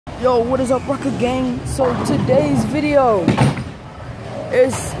Yo, what is up, Rocket Gang? So today's video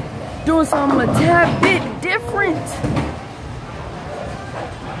is doing something a tad bit different.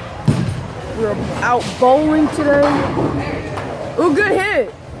 We're out bowling today. Ooh, good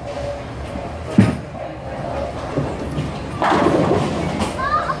hit.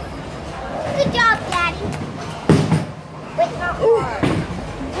 Oh, good job, Daddy. Wait, not hard.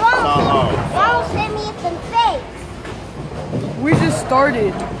 You almost hit me in the face. We just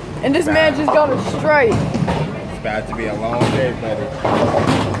started, and this man just got a strike. It's about to be a long day, buddy.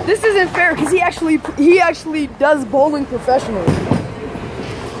 This isn't fair because he actually does bowling professionally.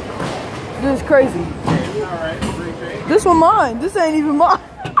 This is crazy. This one mine. This ain't even mine.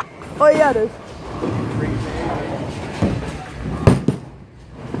 Oh yeah, it is.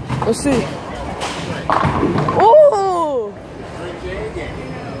 Let's see. Oh!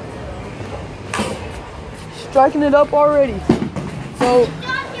 Striking it up already. So.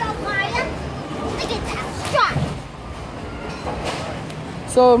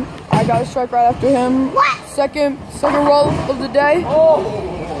 So I got a strike right after him. What? Second roll of the day. Oh!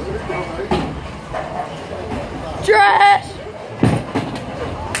 Trash!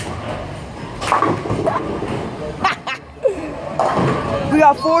 We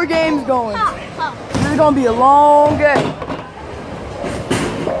got 4 games going. This is gonna be a long game.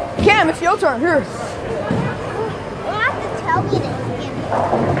 Cam, it's your turn. Here. You have to tell me this again.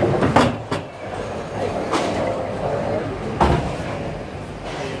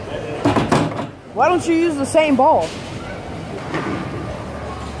 Why don't you use the same ball?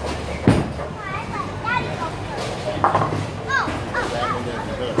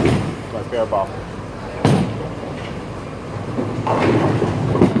 My fair ball.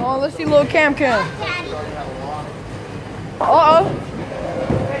 Oh, let's see little Cam. Daddy. Uh-oh.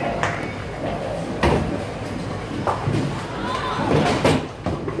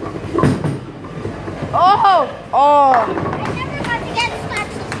 Oh! Oh! I never got to get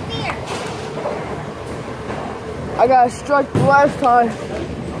snacks of spear. I got struck the last time.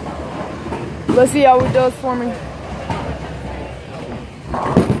 Let's see how it does for me.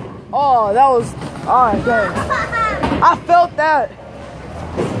 Oh, that was... Alright, dang. I felt that.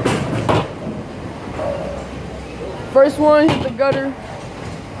 First one hit the gutter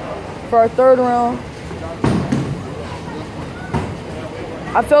for our 3rd round.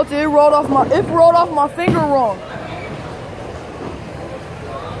 I felt it rolled off my finger wrong.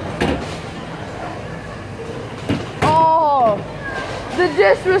 Oh, the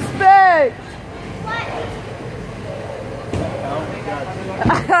disrespect.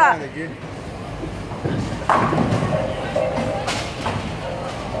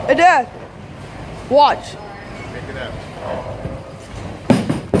 Hey, Dad, watch. Pick it up.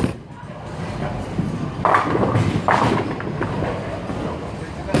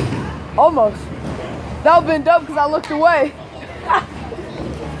 Almost. That would've been dope because I looked away.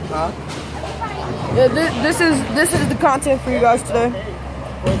 Huh? Yeah, this is the content for you guys today.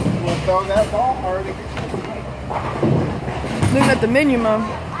 We'll throw that ball already. Looking at the menu, man.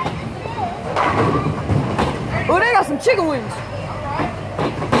 Oh, they got some chicken wings.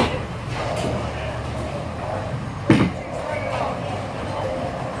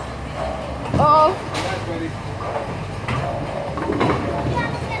 Uh-oh.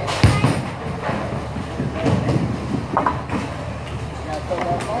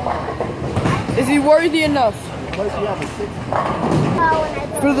 Is he worthy enough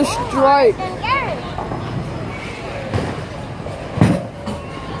for the strike?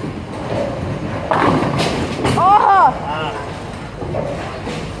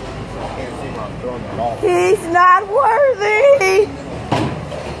 He's not worthy.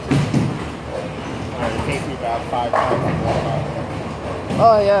 It takes me about 5 times to walk out.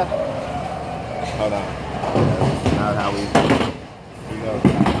 Oh yeah. Hold on. That's not how we know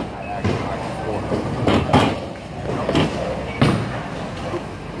that I actually like the sport.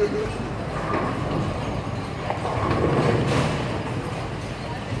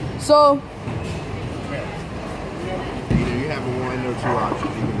 So. Either you have a 1 or 2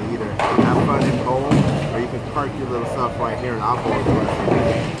 options. You can either have fun and bowl, or you can park your little stuff right here and I'll bowl the rest of the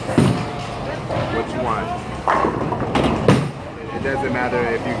day. What you want? It doesn't matter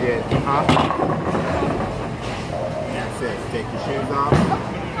if you get, huh? That's it. Take your shoes off.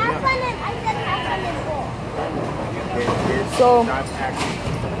 Have fun and I said have fun and bowl. So Not actually.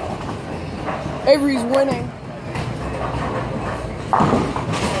 Avery's winning.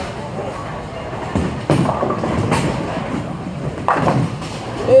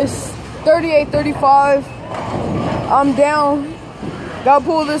 It's 38-35. I'm down. Gotta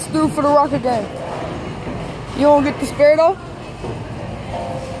pull this through for the Rocket Gang. You won't get the spare though?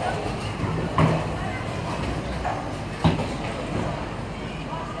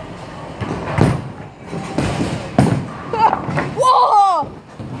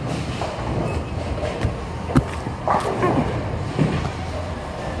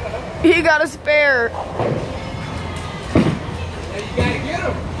 He got a spare. You gotta get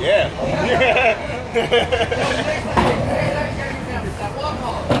him. Yeah.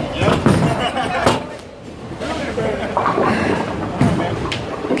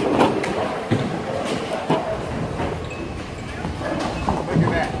 Look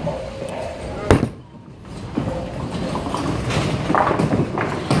at that.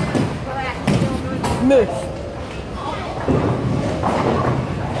 Miss.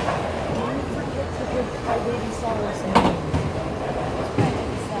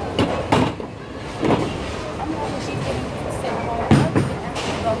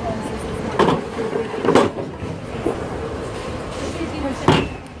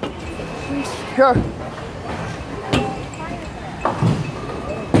 Sure.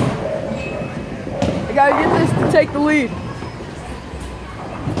 I gotta get this to take the lead.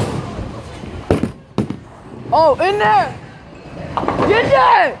 Oh, in there! Get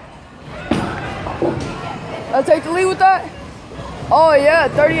there! I'll take the lead with that. Oh yeah,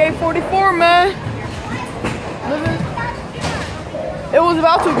 38-44, man. It was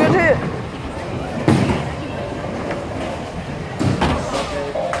about to good hit.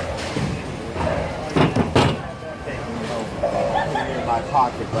 In my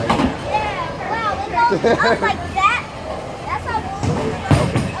pocket right now. Yeah, wow, it goes up like that. That's how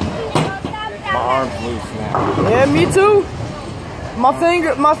My arm's loose now. Yeah, me too. My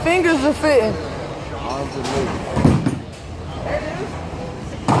fingers are fitting. Arms are loose.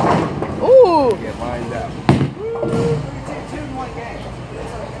 Ooh. Get lined up.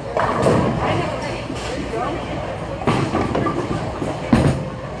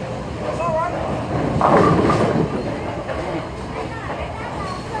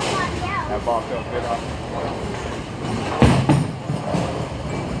 That ball felt good off.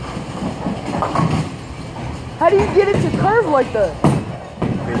 How do you get it to curve like that?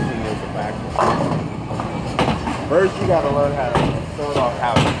 15 years of backwards. First, you gotta learn how to throw it off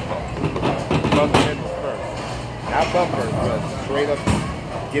house. Fundamentals first. Not bumpers, but straight up,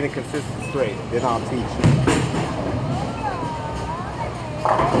 getting consistent straight. Then I'll teach you.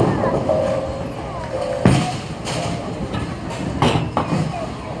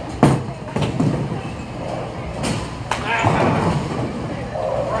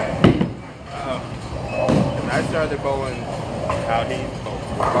 I started bowling how he's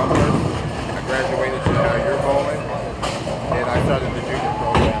bowling. Bumpers. I graduated to how you're bowling. And I started the junior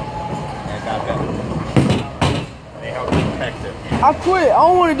program and got better. They helped me protect it. I quit. I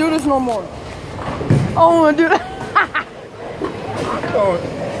don't want to do this no more. I don't want to do that. Oh,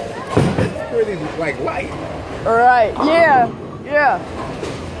 it's pretty like light. All right. Yeah. Yeah.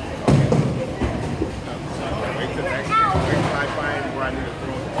 Wait till next year. Wait till I find where I need to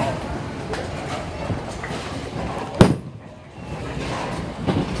throw the ball.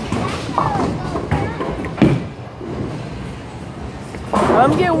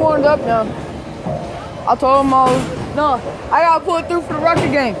 I'm getting warmed up now. I told him no, I gotta pull it through for the Rucker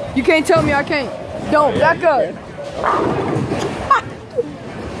game. You can't tell me I can't. Don't, back up.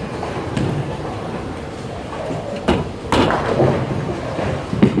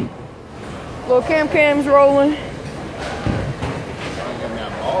 Little cam's rolling.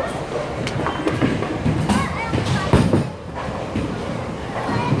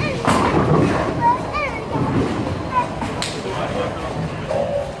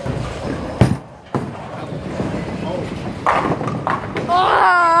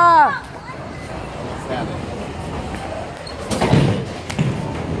 Ah!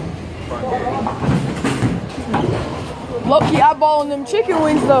 Low-key eyeballing them chicken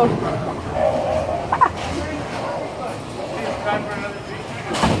wings though.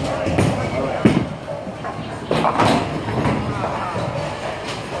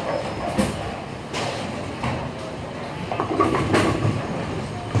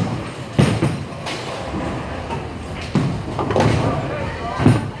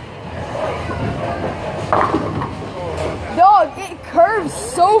 Dog, it curves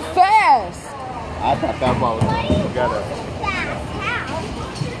so fast. I thought that ball was together.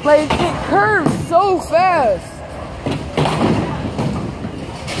 Like, it curves so fast.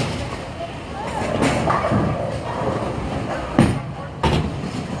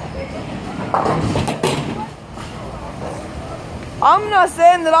 I'm not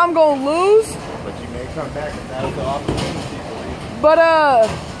saying that I'm gonna lose, But you may come back if that was the opportunity. but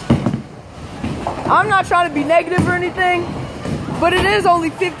I'm not trying to be negative or anything, but it is only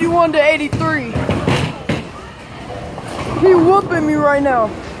 51-83. He whooping me right now.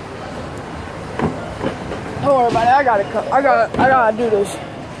 Don't worry about it. I gotta do this.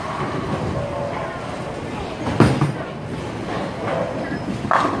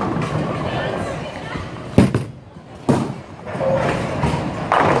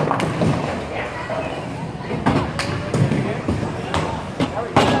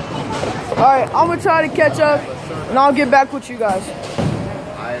 I'm gonna try to catch up, and I'll get back with you guys.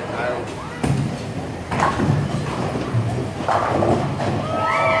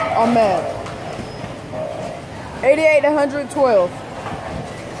 I'm mad. 88 to 112.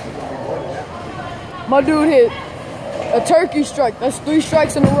 My dude hit a turkey strike. That's 3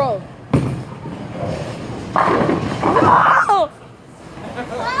 strikes in a row.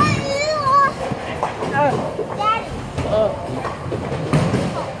 No!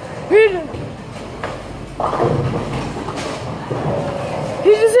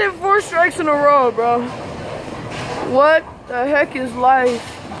 He just hit 4 strikes in a row, bro. What the heck is life?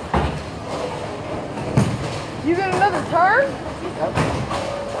 You get another turn? Yep.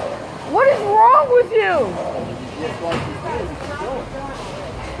 What is wrong with you?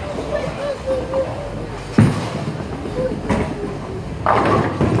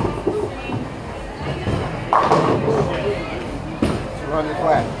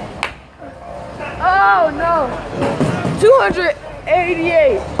 Oh no.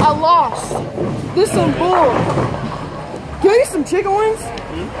 288. I lost. This is some bull. Can I get some chicken wings?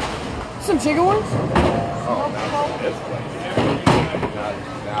 Some chicken wings? Oh, no,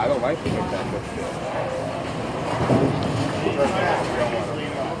 I don't like to make that much.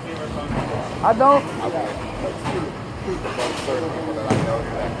 I don't.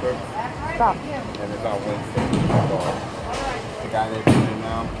 Stop. And it's on Wednesday. The guy that's in there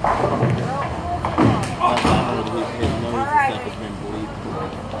now. Last time I heard his nose and stuff has been bleeding.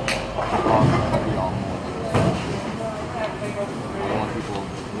 I want people to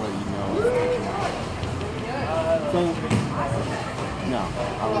let you know it's taking so, no. Do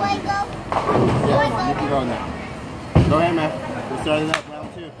I go? Yeah, you can go now. Go ahead, man. We're starting up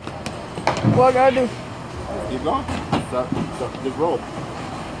round 2. What I gotta do? Keep going. So just roll.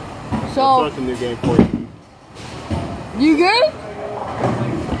 So start the new game for you. You good?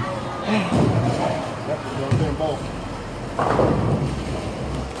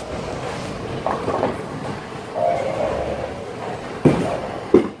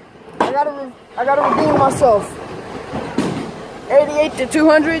 I gotta redeem myself. 88 to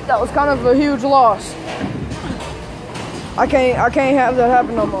 200. That was kind of a huge loss. I can't have that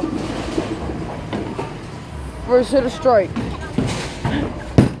happen no more. First hit a strike.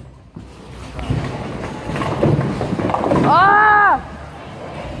 Ah!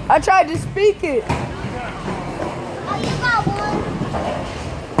 I tried to speak it. Oh, you got one.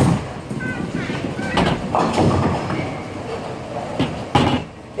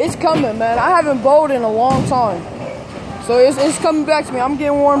 It's coming, man. I haven't bowled in a long time. So it's coming back to me. I'm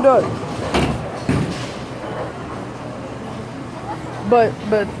getting warmed up. But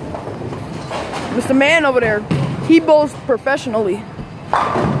Mr. Man over there, he bowls professionally.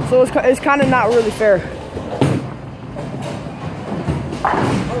 So it's kind of not really fair.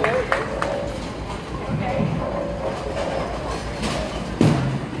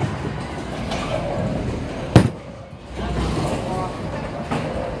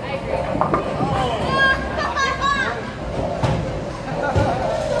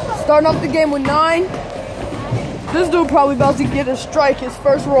 Starting off the game with 9. This dude probably about to get a strike his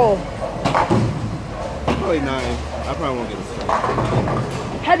first roll. Probably 9. I probably won't get a strike.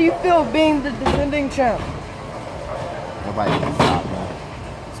 How do you feel being the defending champ? Nobody can stop me.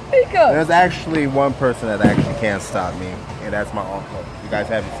 Speak up. There's actually one person that actually can't stop me, and that's my uncle. You guys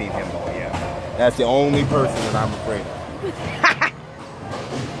haven't seen him though yet. That's the only person that I'm afraid of.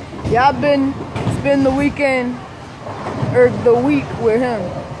 Yeah, it's been the weekend, or the week with him.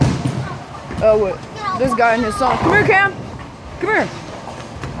 With this guy and his son. Come here, Cam. Come here.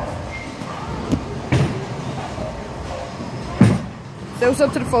 Say what's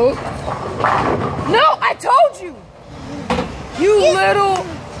up to the folks. No, I told you. You little.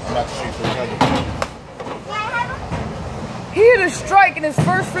 I'm about to shoot 300. He hit a strike in his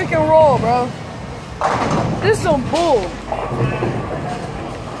first freaking roll, bro. This is some bull.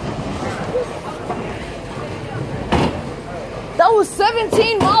 That was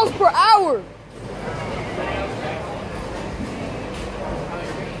 17 miles per hour.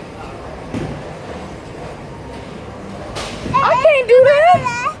 I can't do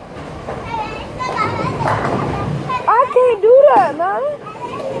that. I can't do that, man.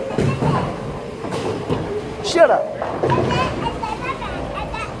 Shut up.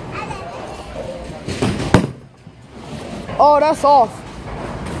 Oh, that's off.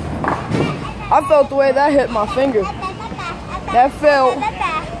 I felt the way that hit my finger. That felt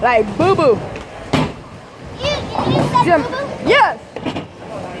like boo-boo. Yes.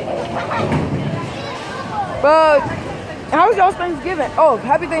 But how was y'all's Thanksgiving? Oh,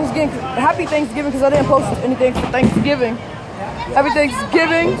 happy Thanksgiving. Happy Thanksgiving because I didn't post anything for Thanksgiving. Happy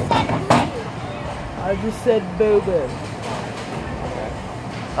Thanksgiving. I just said boo-boo.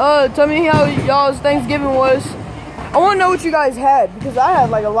 Tell me how y'all's Thanksgiving was. I want to know what you guys had, because I had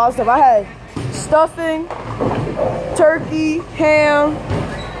like a lot of stuff. I had stuffing, turkey, ham.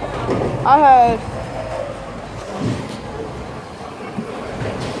 I had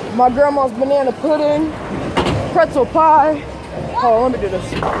my grandma's banana pudding, pretzel pie. Hold on, let me do this.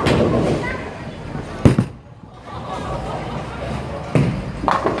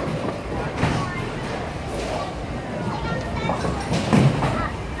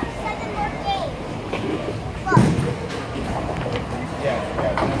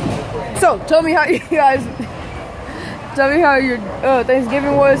 So, tell me how you guys, tell me how your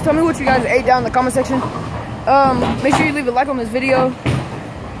Thanksgiving was. Tell me what you guys ate down in the comment section. Make sure you leave a like on this video.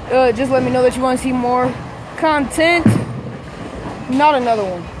 Just let me know that you want to see more content. Not another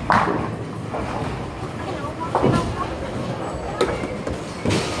one.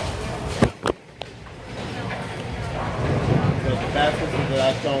 So the fastest is that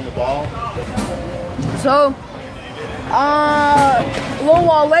I thrown the ball. So, a little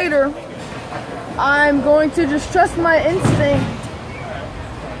while later, I'm going to just trust my instinct.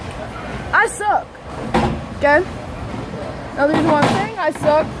 I suck. Okay? Now the reason why I'm saying I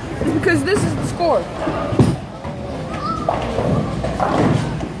suck is because this is the score.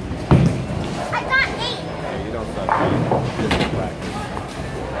 I got 8. Yeah, you don't suck. This is practice.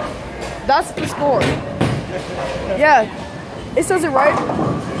 That's the score. Yeah, it says it right.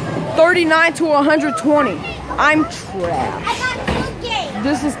 39 to 120. I'm trash. I got 2 games.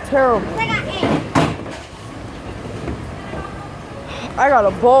 This is terrible. I got 8. I got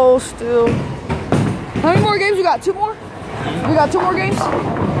a bowl still. How many more games we got? 2 more? We got 2 more games?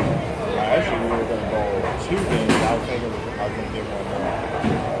 Actually, we were going to go 2 games. I was thinking I was going to get 1 more.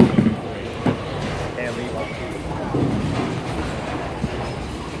 Can't leave on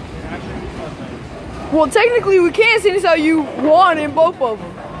 2. Well, technically we can't, since how you won in both of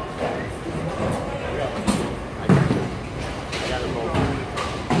them.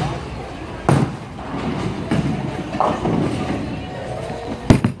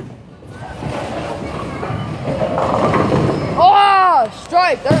 Oh,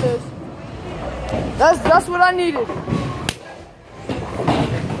 strike! There it is. That's what I needed. Good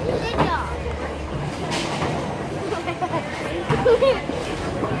job.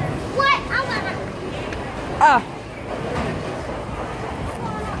 What? I'm gonna. Ah.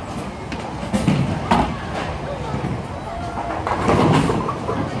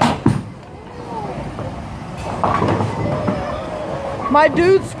 My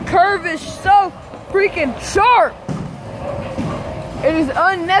dude's curve is so freaking sharp. It is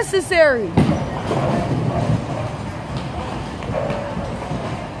unnecessary.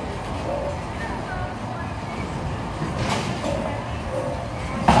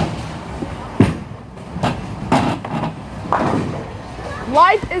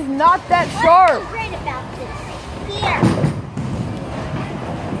 Life is not that sharp. What's so great about this? Here.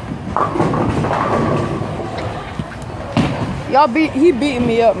 He beating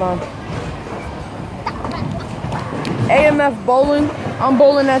me up, man. AMF bowling. I'm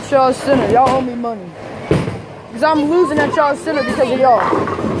bowling at y'all's center. Y'all owe me money. Because I'm losing at y'all's center because of y'all.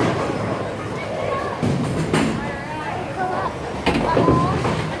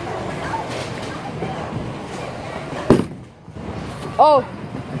 Oh,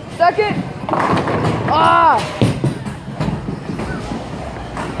 second. Ah.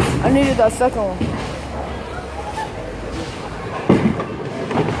 I needed that second one.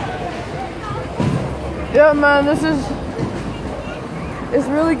 Yeah, man, it's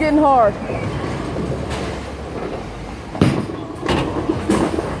really getting hard.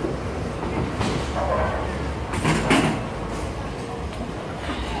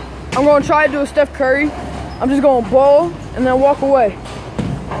 I'm gonna try to do a Steph Curry. I'm just gonna bowl and then walk away.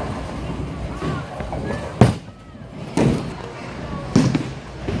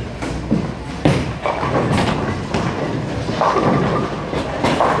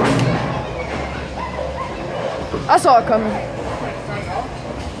 I saw it coming.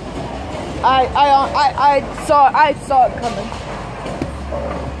 I saw it coming.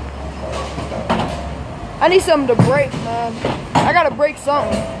 I need something to break, man. I gotta break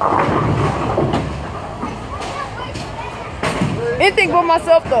something. Anything but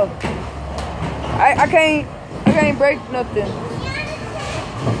myself though. I can't break nothing.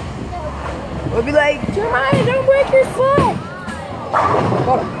 We'll be like, Jeremiah, don't break your foot.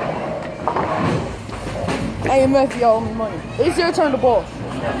 Hold on. AMF, y'all owe me money. It's your turn to ball. The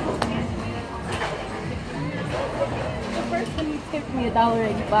first one he tipped me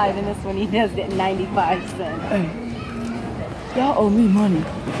 $1.85, and this one he does it 95 cents. Hey, y'all owe me money.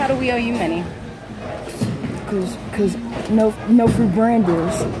 How do we owe you money? cause no free brand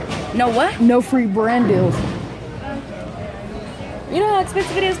deals. No what? No free brand deals. You know how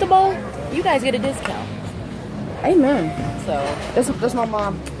expensive it is to bowl? You guys get a discount. Amen. So That's my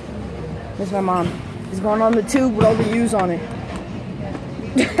mom. That's my mom. He's going on the tube with all the U's on it.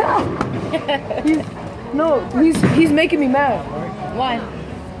 He's making me mad. why?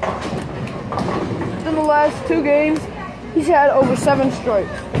 In the last 2 games, he's had over 7 strikes.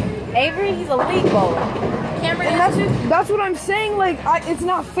 Avery, he's a league bowler. Cameron, And that's what I'm saying. Like, it's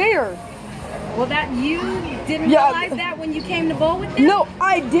not fair. well, that you didn't realize that when you came to bowl with them? No,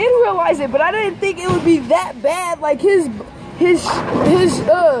 I did realize it, but I didn't think it would be that bad. Like his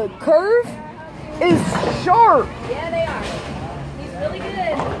curve is sharp. Yeah, they are. He's really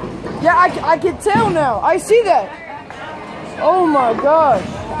good. Yeah, I can tell now. I see that. Oh my gosh.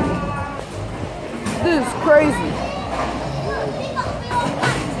 This is crazy.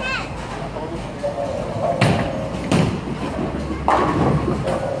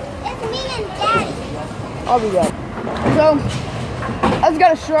 It's me and Daddy. I'll be back. So, I just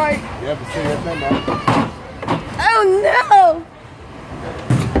got a strike. You have to see your thing, man. Oh no!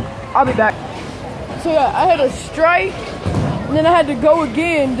 I'll be back. So yeah, I hit a strike, and then I had to go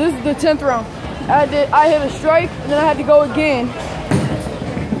again. This is the 10th round. I hit a strike, and then I had to go again.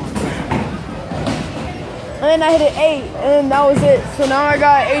 And then I hit an 8, and that was it. So now I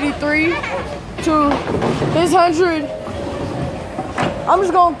got 83 to his 100. I'm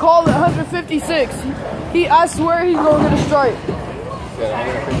just gonna call it 156. I swear he's gonna get a strike. You said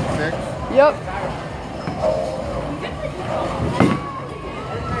 156? Yep.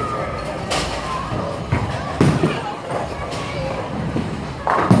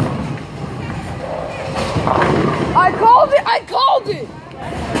 I called it!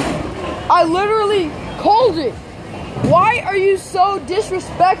 I literally called it. Why are you so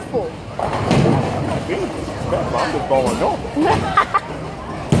disrespectful? I'm just bowling normal.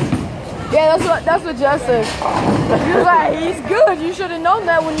 Yeah, that's what Jeff said. He was like, he's good. You should have known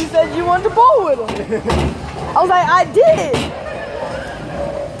that when you said you wanted to bowl with him. I was like, I did.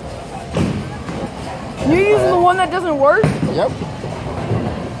 You're using the one that doesn't work? Yep.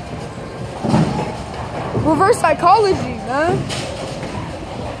 Reverse psychology, man.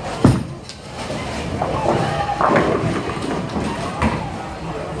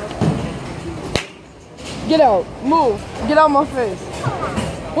 Get out. Move. Get out of my face.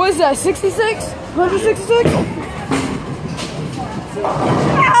 What is that, 66? 166? Oh,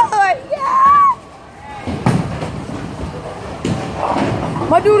 yeah!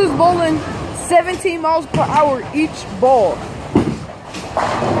 My dude is bowling 17 miles per hour each ball.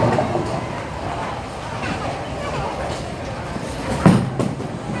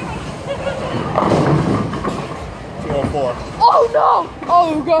 Oh no!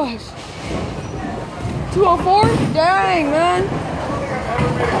 Oh gosh. 204? Dang, man.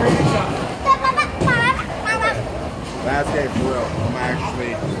 Last game for real. I'm actually,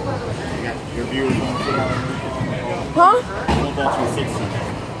 you got your viewers on Huh? I'm about 260.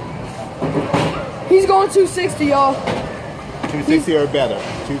 He's going 260, y'all. 260 or better.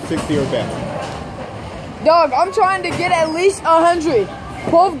 260 or better. Dog, I'm trying to get at least 100.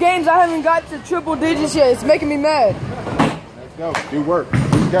 Both games I haven't got to triple digits yet. It's making me mad. Let's go. Do work.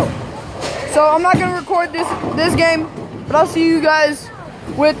 Let's go. So I'm not gonna record this game, but I'll see you guys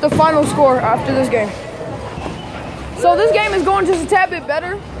with the final score after this game. So this game is going just a tad bit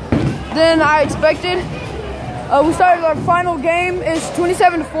better than I expected. We started our final game. It's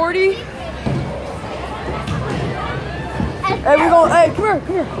 27-40. Hey, we're going. Hey, come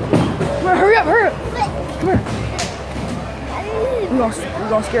here. Hurry up. Come here. You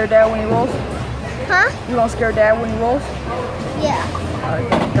gonna scare Dad when he rolls? Huh? You gonna scare Dad when he rolls? Yeah. Alright,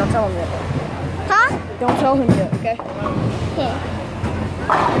 don't tell him yet. Huh? Don't tell him yet, okay? Okay.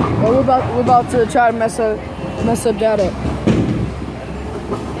 Well, we're about to try to mess up Dad up.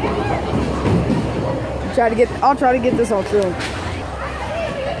 I'll try to get this on film.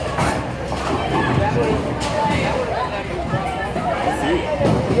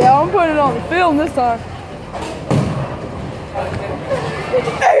 Yeah, I'm putting it on the film this time.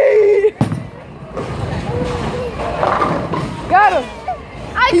 Hey! Got him.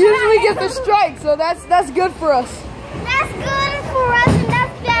 He usually gets the strike, so that's good for us. That's good for us and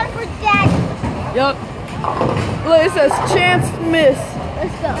that's bad for Daddy. Yup. Look, it says chance miss.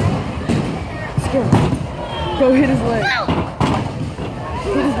 Let's go. Let's go. Go hit his leg.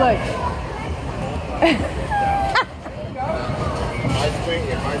 Hit his leg.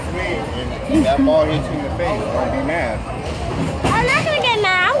 If I swing and that ball hits you in the face, don't be mad. I'm not gonna get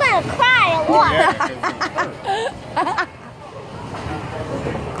mad. I'm gonna cry a lot. Yeah, because it's hurt.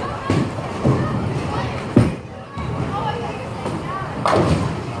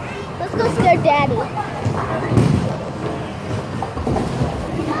 Let's go scare Daddy.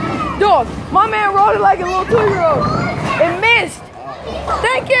 Dog, my man rolled it like a little 2-year-old. It missed.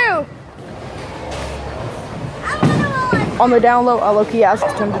 Thank you. On the down low, I low-key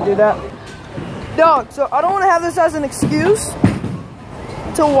asked him to do that. Dog, so I don't want to have this as an excuse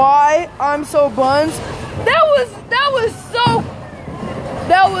to why I'm so buns. That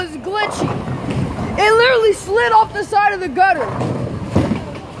was glitchy. It literally slid off the side of the gutter.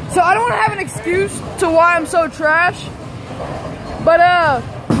 So I don't want to have an excuse to why I'm so trash. But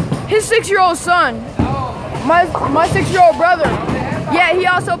his 6-year-old son, my 6-year-old brother, yeah, he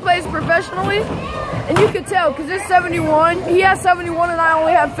also plays professionally. And you could tell, because it's 71. He has 71 and I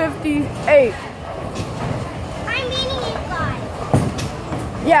only have 58. I'm meeting you guys.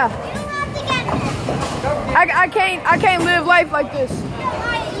 Yeah. You don't have to get mad. I can't live life like this.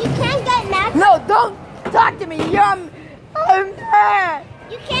 You can't get mad. No, don't talk to me. I'm mad.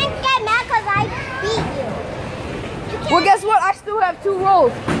 You can't get mad because I beat you. Well, guess what? I still have 2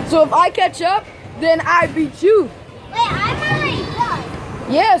 rolls. So if I catch up, then I beat you. Wait, I'm already done.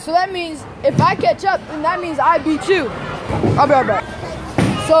 Yeah, so that means if I catch up, then that means I beat you. I'll be right back.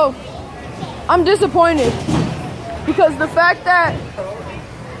 So, I'm disappointed because the fact that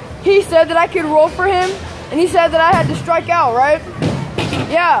he said that I could roll for him and he said that I had to strike out, right?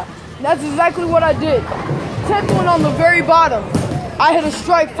 Yeah, that's exactly what I did. 10th one on the very bottom. I hit a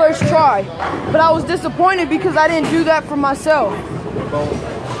strike first try, but I was disappointed because I didn't do that for myself.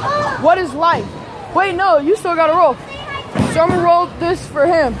 What is life? Wait, no, you still gotta roll. So I'm gonna roll this for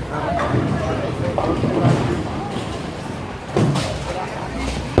him.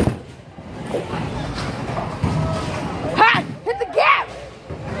 Ha! Hit the gap!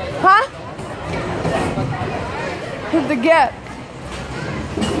 Huh? Hit the gap.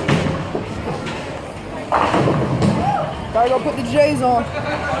 Gotta go put the J's on.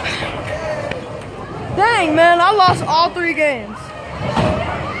 Dang, man, I lost all 3 games.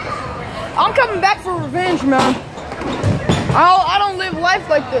 I'm coming back for revenge, man. I don't live life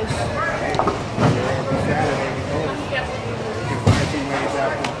like this.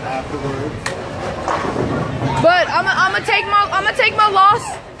 But I'm gonna take my loss,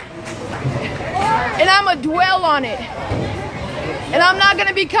 and I'm gonna dwell on it. And I'm not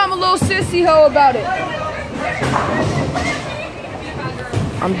gonna become a little sissy hoe about it.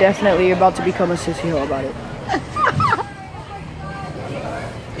 I'm definitely about to become a sissy hoe about it.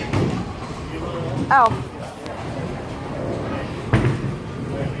 Ow.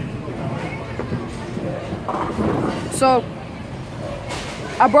 So,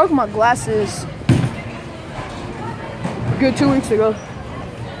 I broke my glasses a good 2 weeks ago.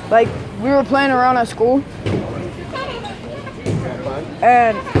 Like, we were playing around at school.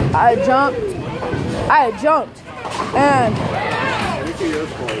 And I had jumped. And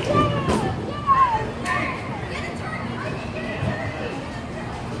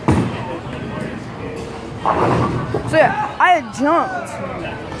so yeah, I had jumped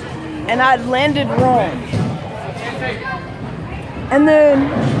and I'd landed wrong. And then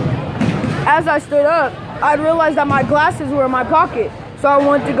as I stood up, I realized that my glasses were in my pocket. So I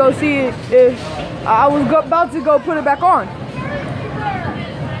wanted to go see if I was about to go put it back on.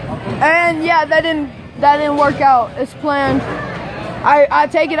 And yeah, that didn't work out as planned. I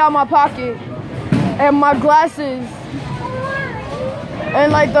take it out of my pocket and my glasses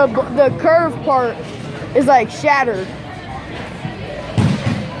and like the curve part is like shattered.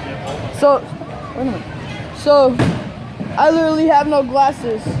 So I literally have no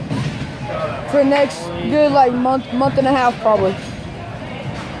glasses for the next good like month and a half probably.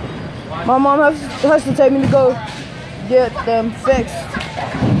 My mom has to take me to go get them fixed.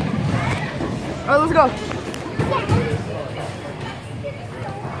 All right, let's go.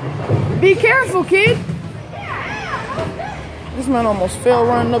 Be careful, kid. This man almost fell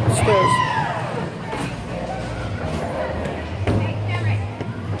running up the stairs.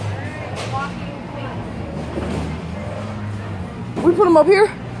 We put him up here?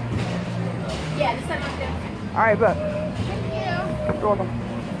 Yeah, just set him up there. All right, bet. Thank you. You're welcome.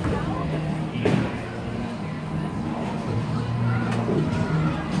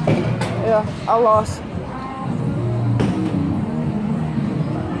 Yeah, I lost.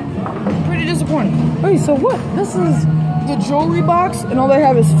 Pretty disappointing. Wait, so what? This is the jewelry box, and all they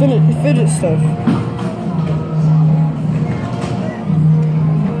have is fidget stuff.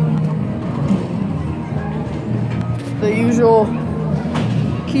 The usual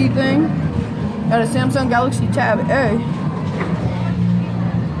key thing. Got a Samsung Galaxy Tab A.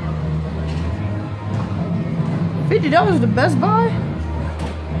 $50 the Best Buy?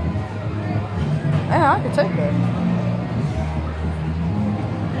 Yeah, I could take that.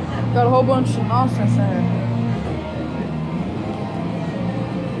 Got a whole bunch of nonsense in here.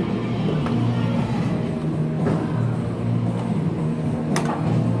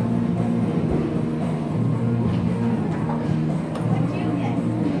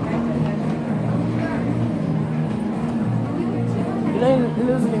 It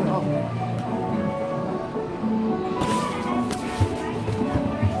isn't even up.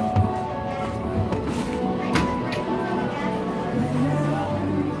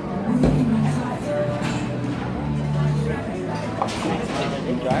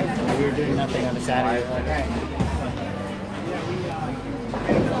 We were doing nothing on a Saturday. Okay.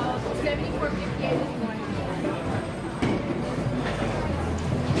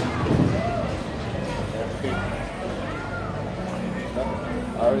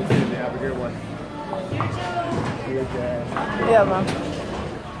 I already said you have a good one. Yeah, man.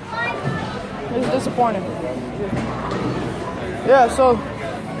 It's disappointing. Yeah, so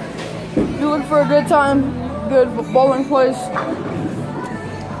if you look for a good time, good bowling place,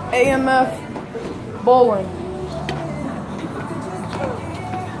 AMF Bowling.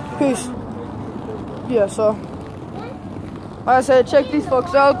 Peace. Yeah, so like I said, check these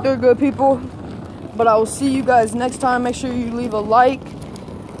folks out. They're good people. But I will see you guys next time. Make sure you leave a like.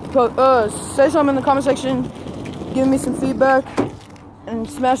 Say something in the comment section. Give me some feedback. And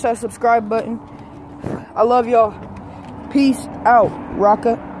smash that subscribe button. I love y'all. Peace out.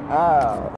 Rocka out.